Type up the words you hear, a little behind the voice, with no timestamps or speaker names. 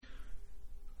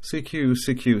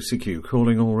CQ,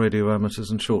 calling all radio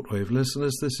amateurs and shortwave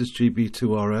listeners. This is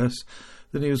GB2RS,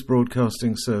 the news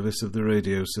broadcasting service of the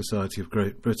Radio Society of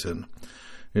Great Britain.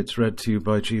 It's read to you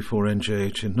by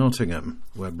G4NJH in Nottingham.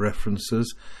 Web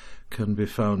references can be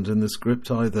found in the script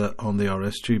either on the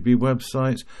RSGB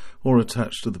website or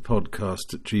attached to the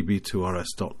podcast at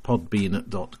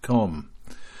gb2rs.podbean.com.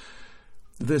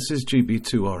 This is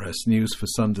GB2RS News for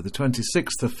Sunday the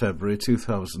 26th of February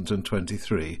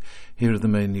 2023. Here are the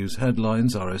main news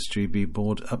headlines. RSGB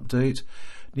Board Update.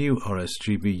 New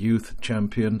RSGB Youth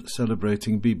Champion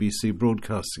celebrating BBC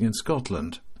broadcasting in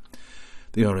Scotland.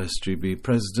 The RSGB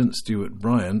President, Stuart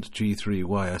Bryant,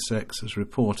 G3YSX, has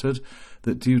reported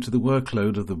that due to the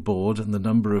workload of the board and the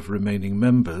number of remaining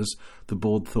members, the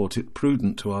board thought it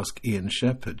prudent to ask Ian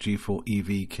Shepherd,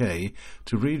 G4EVK,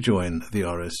 to rejoin the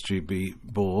RSGB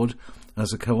board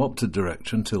as a co-opted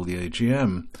director until the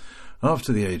AGM.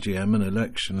 After the AGM and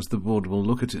elections, the board will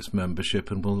look at its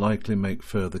membership and will likely make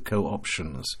further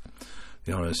co-options.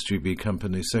 The RSGB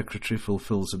Company Secretary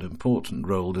fulfills an important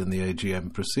role in the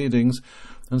AGM proceedings,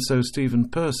 and so Stephen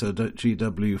Purser,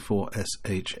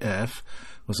 GW4SHF,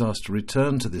 was asked to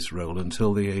return to this role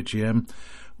until the AGM,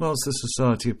 whilst the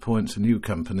Society appoints a new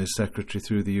Company Secretary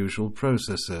through the usual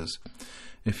processes.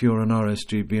 If you're an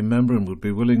RSGB member and would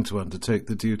be willing to undertake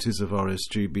the duties of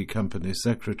RSGB Company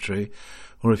Secretary,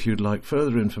 or if you'd like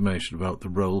further information about the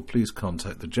role, please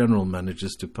contact the General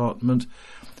Manager's Department,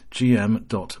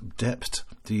 gm.dept,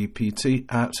 DEPT,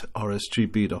 at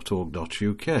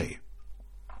rsgb.org.uk.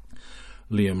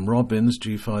 Liam Robbins,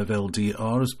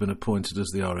 G5LDR, has been appointed as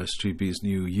the RSGB's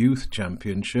new youth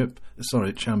champion.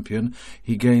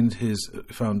 He gained his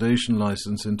foundation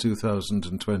licence in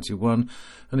 2021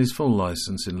 and his full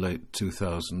licence in late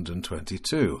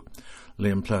 2022.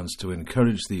 Liam plans to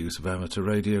encourage the use of amateur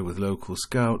radio with local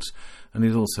scouts, and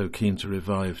he's also keen to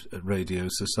revive radio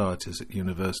societies at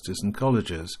universities and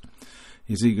colleges.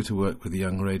 He's eager to work with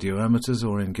young radio amateurs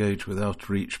or engage with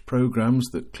outreach programmes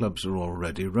that clubs are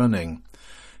already running.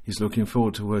 He's looking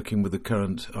forward to working with the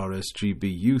current RSGB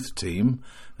youth team,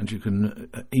 and you can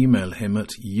email him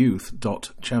at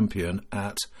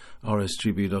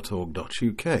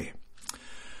youth.champion@rsgb.org.uk.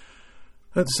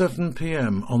 At 7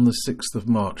 p.m. on the 6th of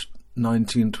March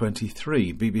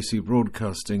 1923, BBC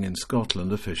broadcasting in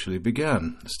Scotland officially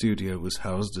began. The studio was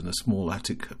housed in a small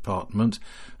attic apartment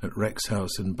at Rex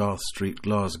House in Bath Street,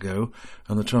 Glasgow,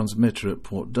 and the transmitter at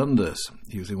Port Dundas.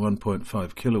 Using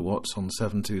 1.5 kilowatts on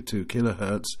 722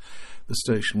 kilohertz, the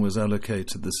station was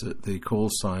allocated the call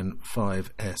sign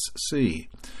 5SC.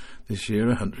 This year,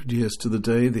 100 years to the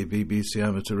day, the BBC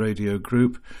Amateur Radio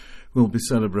Group will be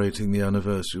celebrating the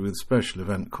anniversary with a special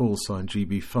event call sign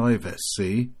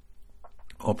GB5SC.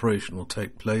 Operation will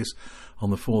take place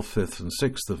on the 4th, 5th and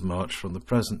 6th of March from the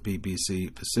present BBC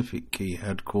Pacific Key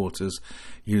headquarters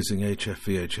using HF,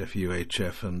 VHF,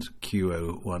 UHF and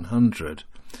QO100.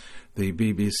 The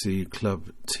BBC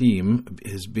Club team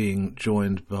is being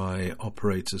joined by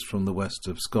operators from the West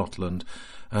of Scotland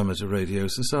Amateur Radio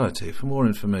Society. For more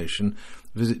information,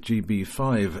 visit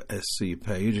GB5SC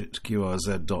page at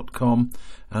qrz.com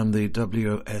and the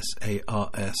WSARS.club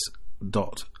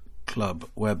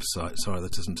website. Sorry,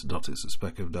 that isn't a dot, it's a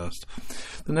speck of dust.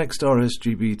 The next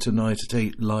RSGB Tonight at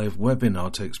 8 live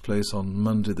webinar takes place on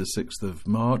Monday the 6th of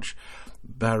March.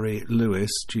 Barry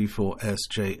Lewis,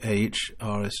 G4SJH,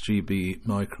 RSGB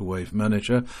Microwave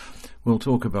Manager, will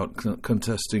talk about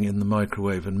contesting in the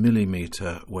microwave and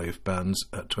millimetre wave bands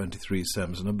at 23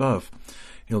 SEMS and above.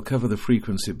 He'll cover the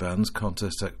frequency bands,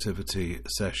 contest activity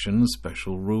sessions,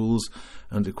 special rules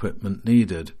and equipment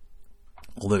needed.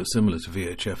 Although similar to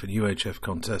VHF and UHF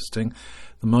contesting,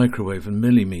 the microwave and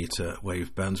millimetre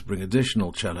wave bands bring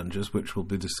additional challenges which will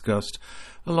be discussed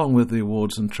along with the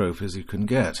awards and trophies you can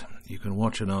get. You can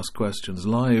watch and ask questions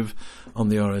live on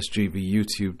the RSGB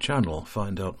YouTube channel.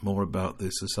 Find out more about the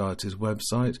Society's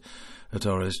website at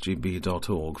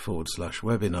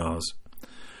rsgb.org/webinars.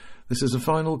 This is a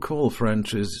final call for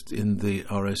entries in the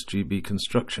RSGB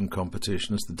construction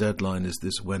competition, as the deadline is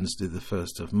this Wednesday the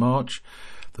 1st of March.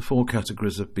 The 4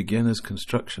 categories of beginners,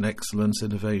 construction excellence,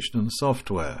 innovation and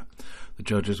software. The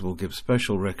judges will give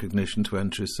special recognition to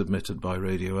entries submitted by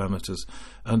radio amateurs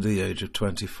under the age of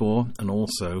 24 and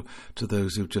also to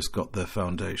those who've just got their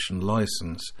foundation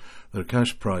licence. There are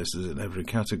cash prizes in every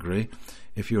category.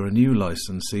 If you're a new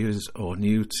licensee or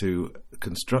new to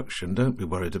construction, don't be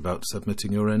worried about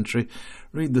submitting your entry.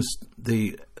 Read the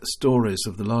stories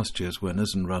of the last year's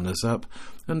winners and runners-up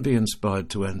and be inspired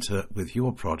to enter with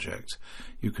your project.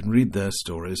 You can read their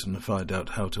stories and find out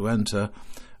how to enter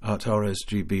at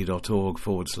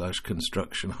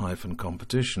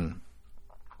rsgb.org/construction-competition.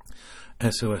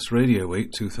 SOS Radio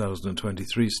Week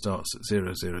 2023 starts at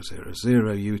 0000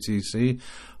 UTC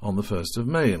on the 1st of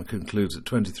May and concludes at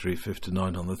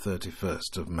 23:59 on the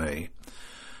 31st of May.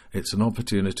 It's an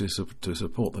opportunity to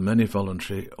support the many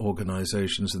voluntary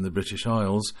organisations in the British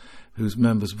Isles whose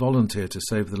members volunteer to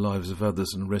save the lives of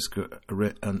others at risk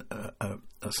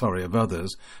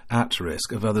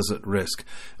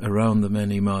around the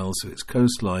many miles of its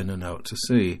coastline and out to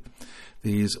sea.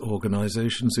 These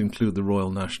organisations include the Royal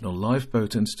National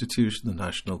Lifeboat Institution, the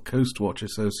National Coast Watch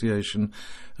Association,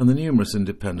 and the numerous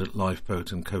independent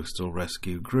lifeboat and coastal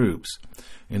rescue groups.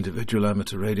 Individual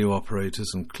amateur radio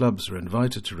operators and clubs are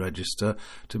invited to register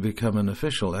to become an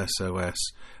official SOS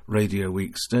Radio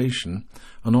Week station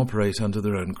and operate under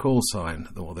their own call sign,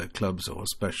 or their club's or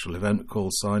special event call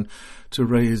sign, to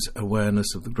raise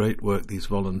awareness of the great work these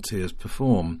volunteers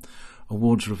perform.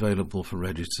 Awards are available for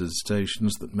registered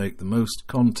stations that make the most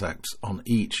contacts on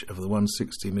each of the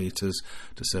 160 metres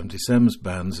to 70 SEMS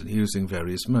bands and using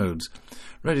various modes.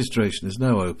 Registration is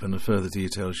now open, and further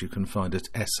details you can find at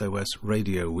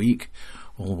sosradioweek,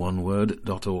 all one word,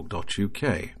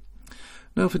 .org.uk.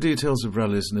 Now for details of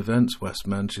rallies and events, West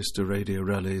Manchester Radio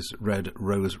Rally's Red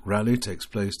Rose Rally takes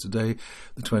place today,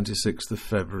 the 26th of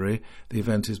February. The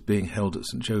event is being held at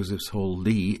St Joseph's Hall,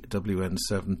 Lee,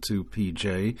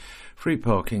 WN72PJ. Free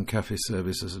parking, cafe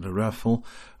services and a raffle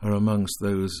are among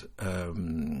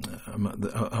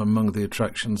the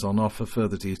attractions on offer.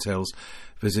 Further details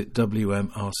visit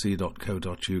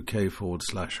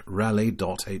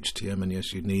wmrc.co.uk/rally.htm, and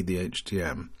yes, you need the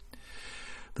HTM.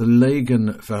 The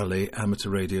Lagan Valley Amateur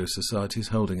Radio Society is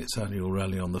holding its annual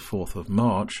rally on the 4th of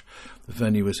March. The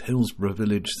venue is Hillsborough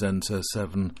Village Centre,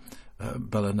 7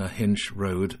 Ballina Hinch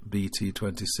Road, BT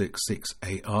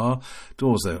 266AR.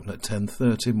 Doors open at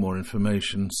 10:30. More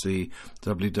information, see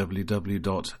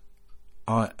www.lvars.uk.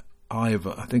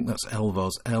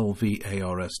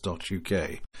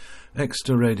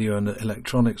 Exeter Radio and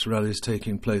Electronics Rally is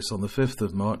taking place on the 5th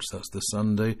of March, that's the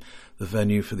Sunday. The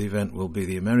venue for the event will be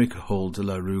the America Hall de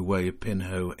la Rue Way,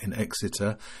 Pinho in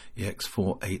Exeter,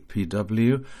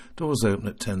 EX48PW. Doors open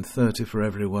at 10:30 for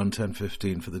everyone,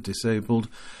 10:15 for the disabled.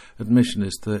 Admission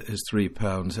is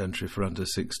 £3, entry for under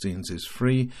 16s is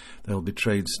free. There will be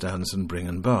trade stands and bring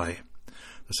and buy.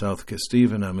 The South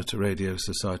Kesteven Amateur Radio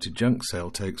Society Junk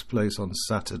Sale takes place on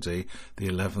Saturday, the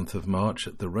 11th of March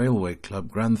at the Railway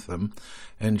Club, Grantham,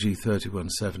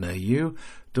 NG317AU.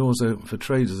 Doors open for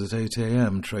traders at 8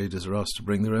 a.m. Traders are asked to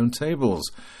bring their own tables.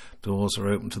 Doors are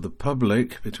open to the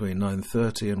public between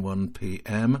 9:30 and 1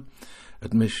 p.m.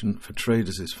 Admission for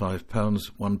traders is £5,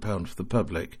 £1 for the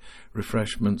public.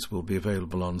 Refreshments will be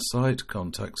available on site.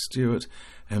 Contact Stuart,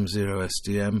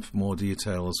 M0SDM, for more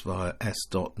details via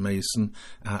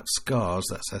s.mason@scars,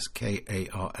 that's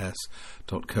skars.co.uk.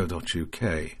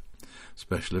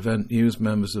 Special event news: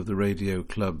 members of the radio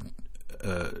club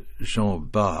Jean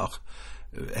Bar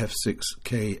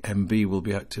F6KMB will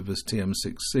be active as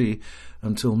TM6C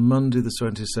until Monday the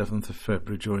 27th of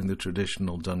February during the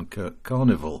traditional Dunkirk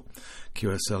Carnival.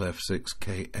 QSL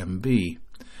F6KMB.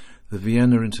 The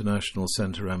Vienna International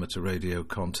Centre Amateur Radio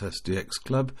Contest DX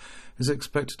Club is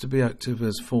expected to be active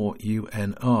as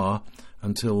 4UNR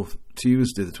until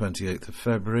Tuesday the 28th of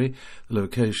February. The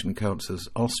location counts as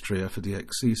Austria for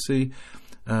DXCC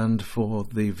and for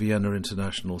the Vienna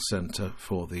International Centre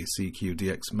for the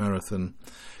CQDX Marathon.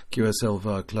 QSL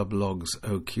via Club Logs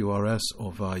OQRS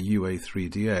or via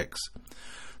UA3DX.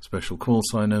 Special call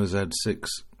sign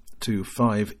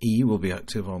OZ625E will be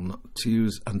active on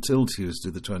until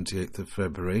Tuesday the 28th of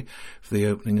February for the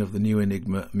opening of the new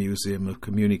Enigma Museum of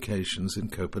Communications in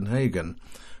Copenhagen.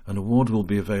 An award will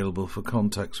be available for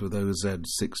contacts with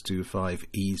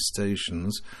OZ625E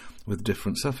stations with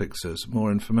different suffixes.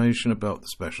 More information about the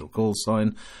special call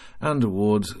sign and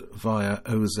awards via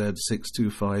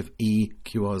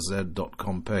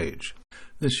OZ625EQRZ.com page.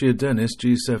 This year, Dennis,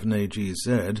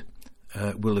 G7AGZ,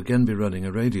 will again be running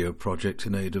a radio project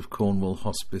in aid of Cornwall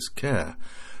Hospice Care.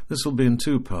 This will be in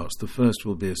two parts. The first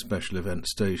will be a special event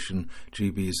station,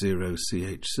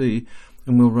 GB0CHC,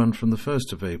 and will run from the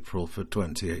 1st of April for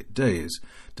 28 days.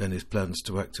 Dennis plans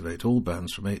to activate all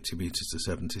bands from 80 metres to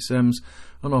 70 SEMS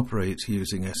and operate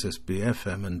using SSB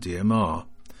FM and DMR.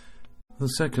 The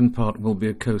second part will be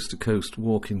a coast-to-coast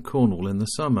walk in Cornwall in the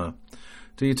summer.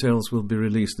 Details will be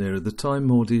released nearer the time.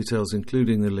 More details,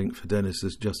 including the link for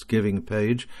Dennis's Just Giving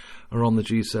page, are on the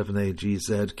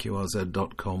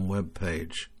G7AGZQRZ.com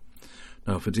webpage.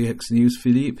 Now for DX News,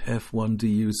 Philippe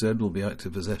F1DUZ will be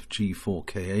active as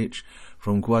FG4KH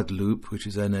from Guadeloupe, which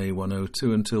is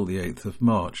NA102, until the 8th of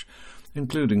March.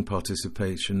 including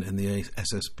participation in the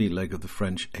SSB leg of the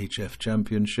French HF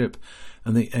Championship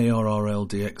and the ARRL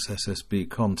DX SSB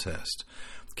contest.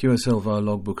 QSL via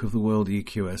Logbook of the World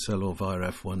EQSL or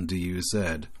via F1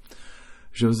 DUZ.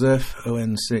 Joseph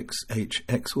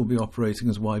ON6HX will be operating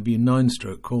as YB9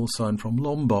 stroke call sign from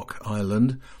Lombok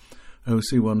Island,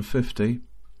 OC150,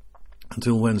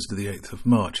 until Wednesday the 8th of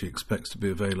March. He expects to be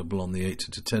available on the 8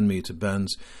 to 10 metre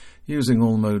bands using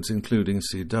all modes including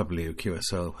CW,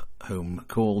 QSL home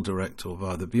call, direct or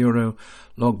via the Bureau,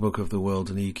 Logbook of the World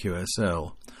and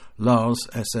EQSL. Lars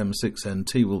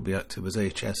SM6NT will be active as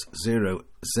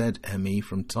HS0ZME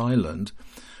from Thailand.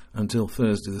 Until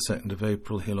Thursday the 2nd of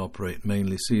April he'll operate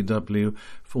mainly CW,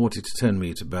 40 to 10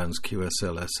 metre bands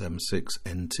QSL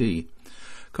SM6NT.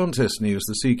 Contest news: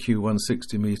 the CQ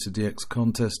 160 metre DX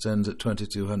contest ends at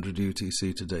 2200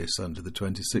 UTC today, Sunday the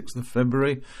 26th of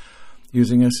February.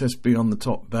 Using SSB on the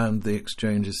top band, the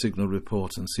exchange's signal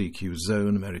report and CQ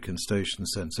zone. American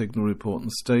stations send signal report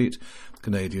and state.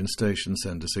 Canadian stations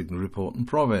send a signal report and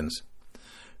province.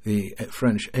 The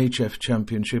French HF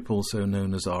Championship, also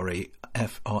known as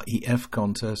REF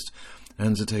contest,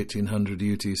 ends at 1800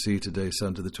 UTC today,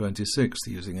 Sunday the 26th,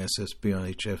 using SSB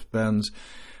on HF bands,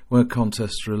 where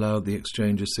contests are allowed. The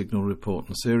exchange's signal report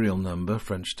and serial number.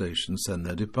 French stations send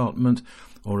their department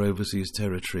or overseas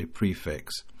territory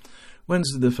prefix.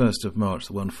 Wednesday the 1st of March,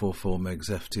 the 144 MeGs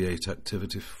FT8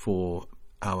 activity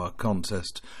 4-hour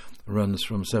contest runs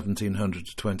from 1700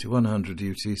 to 2100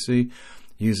 UTC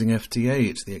using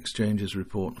FT8, the exchange's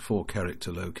report and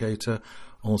 4-character locator.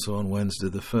 Also on Wednesday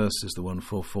the 1st is the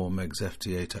 144 MeGs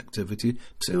FT8 activity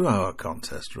 2-hour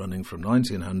contest running from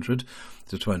 1900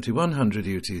 to 2100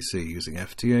 UTC using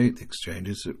FT8, the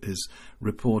exchange's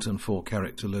report and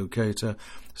 4-character locator.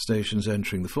 Stations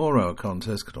entering the 4-hour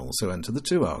contest can also enter the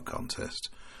 2-hour contest.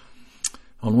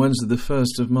 On Wednesday the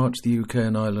 1st of March, the UK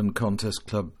and Ireland Contest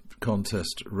Club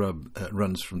contest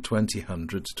runs from 2000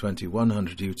 to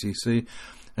 2100 UTC.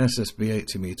 SSB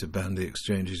 80 metre band, the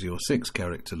exchange is your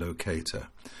 6-character locator.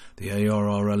 The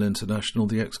ARRL International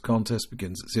DX contest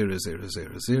begins at 0000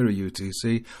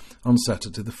 UTC on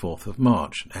Saturday the 4th of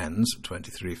March and ends at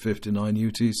 23:59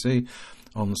 UTC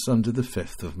on Sunday the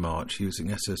 5th of March using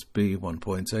SSB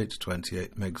 1.8 to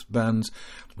 28 MeGs bands,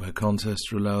 where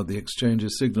contests are allowed. The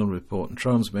exchange's signal report and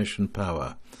transmission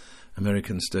power.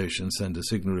 American stations send a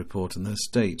signal report in their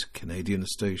state. Canadian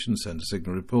stations send a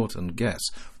signal report and guess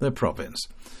their province.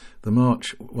 The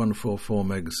March 144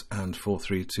 MeGs and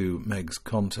 432 MeGs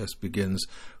contest begins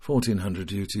 1400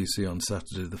 UTC on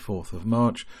Saturday the 4th of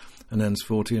March and ends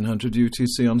 1400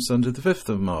 UTC on Sunday the 5th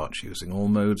of March using all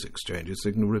modes, exchanges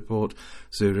signal report,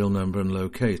 serial number and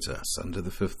locator. Sunday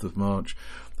the 5th of March,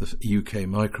 the UK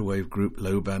microwave group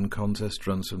low band contest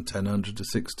runs from 1000 to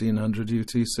 1600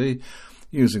 UTC.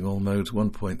 Using all modes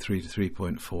 1.3 to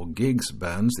 3.4 gigs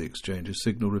bands, the exchange's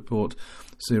signal report,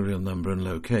 serial number and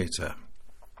locator.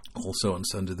 Also on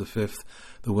Sunday the 5th,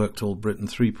 the Worked All Britain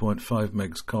 3.5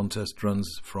 MeGs contest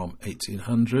runs from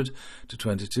 1800 to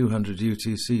 2200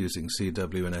 UTC using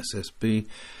CW and SSB.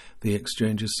 The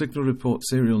exchange's signal report,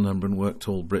 serial number and Worked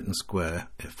All Britain square,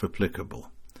 if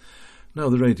applicable. Now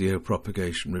the radio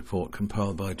propagation report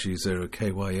compiled by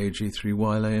G0KYA,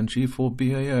 G3YLA and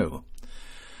G4BAO.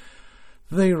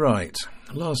 They write,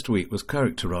 last week was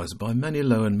characterised by many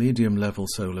low and medium level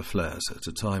solar flares. At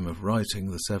a time of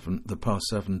writing, the past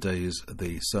 7 days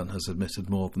the Sun has emitted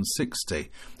more than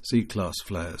 60 C-class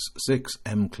flares, 6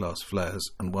 M-class flares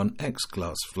and 1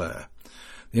 X-class flare.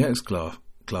 The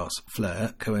X-class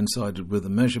flare coincided with a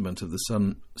measurement of the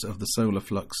solar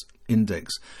flux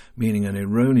index, meaning an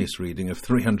erroneous reading of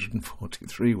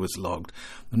 343 was logged.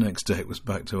 The next day it was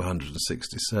back to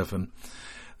 167.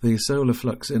 The solar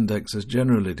flux index has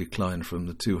generally declined from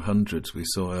the 200s we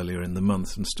saw earlier in the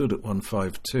month and stood at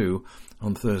 152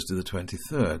 on Thursday the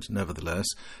 23rd. Nevertheless,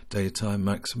 daytime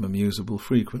maximum usable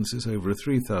frequencies over a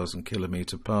 3,000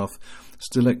 kilometre path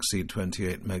still exceed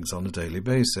 28 MeGs on a daily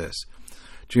basis.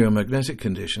 Geomagnetic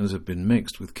conditions have been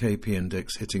mixed, with KP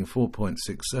index hitting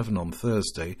 4.67 on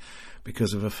Thursday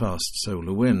because of a fast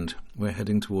solar wind. We're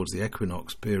heading towards the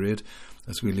equinox period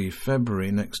as we leave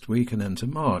February next week and enter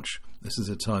March. This is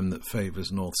a time that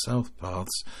favours north-south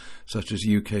paths, such as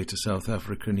UK to South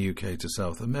Africa and UK to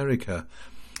South America.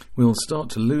 We'll start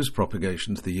to lose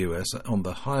propagation to the US on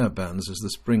the higher bands as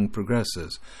the spring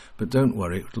progresses, but don't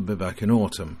worry, it'll be back in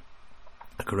autumn.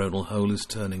 A coronal hole is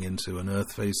turning into an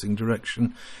Earth-facing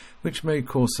direction, which may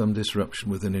cause some disruption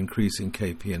with an increasing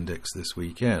KP index this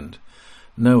weekend.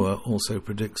 NOAA also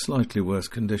predicts slightly worse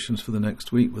conditions for the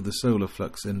next week, with the solar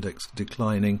flux index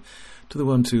declining to the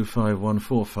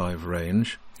 125-145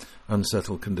 range.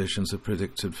 Unsettled conditions are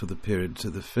predicted for the period to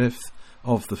the 5th,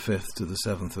 of the 5th to the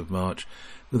 7th of March,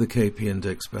 with the KP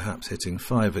index perhaps hitting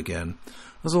 5 again.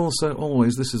 As also,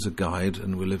 always, this is a guide,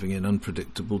 and we're living in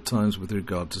unpredictable times with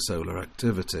regard to solar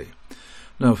activity.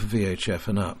 Now for VHF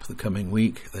and up, the coming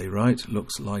week, they write,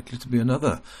 looks likely to be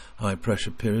another high-pressure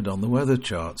period on the weather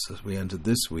charts. As we entered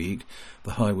this week,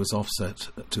 the high was offset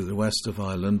to the west of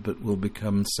Ireland, but will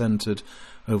become centred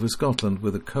over Scotland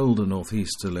with a colder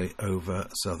northeasterly over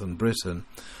southern Britain.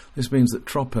 This means that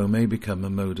Tropo may become a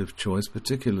mode of choice,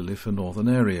 particularly for northern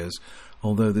areas,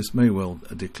 although this may well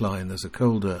decline as a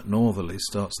colder northerly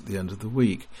starts at the end of the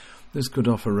week. This could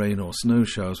offer rain or snow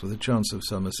showers with a chance of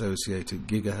some associated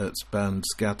gigahertz band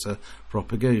scatter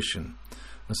propagation.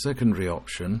 A secondary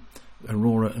option,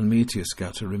 aurora and meteor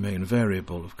scatter, remain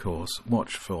variable, of course.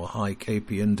 Watch for high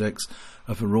KP index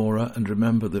of aurora, and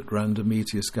remember that random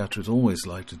meteor scatter is always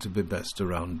likely to be best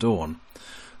around dawn.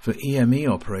 For EME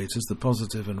operators, the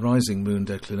positive and rising moon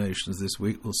declinations this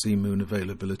week will see moon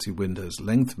availability windows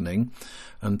lengthening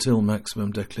until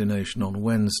maximum declination on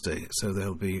Wednesday, so there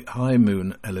will be high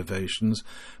moon elevations,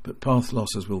 but path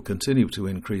losses will continue to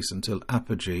increase until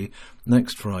apogee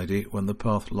next Friday, when the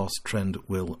path loss trend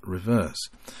will reverse.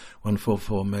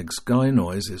 144 meg sky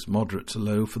noise is moderate to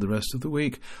low for the rest of the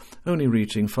week, only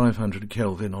reaching 500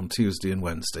 Kelvin on Tuesday and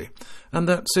Wednesday. And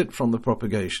that's it from the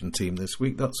propagation team this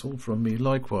week. That's all from me.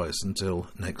 Likewise, until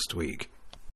next week.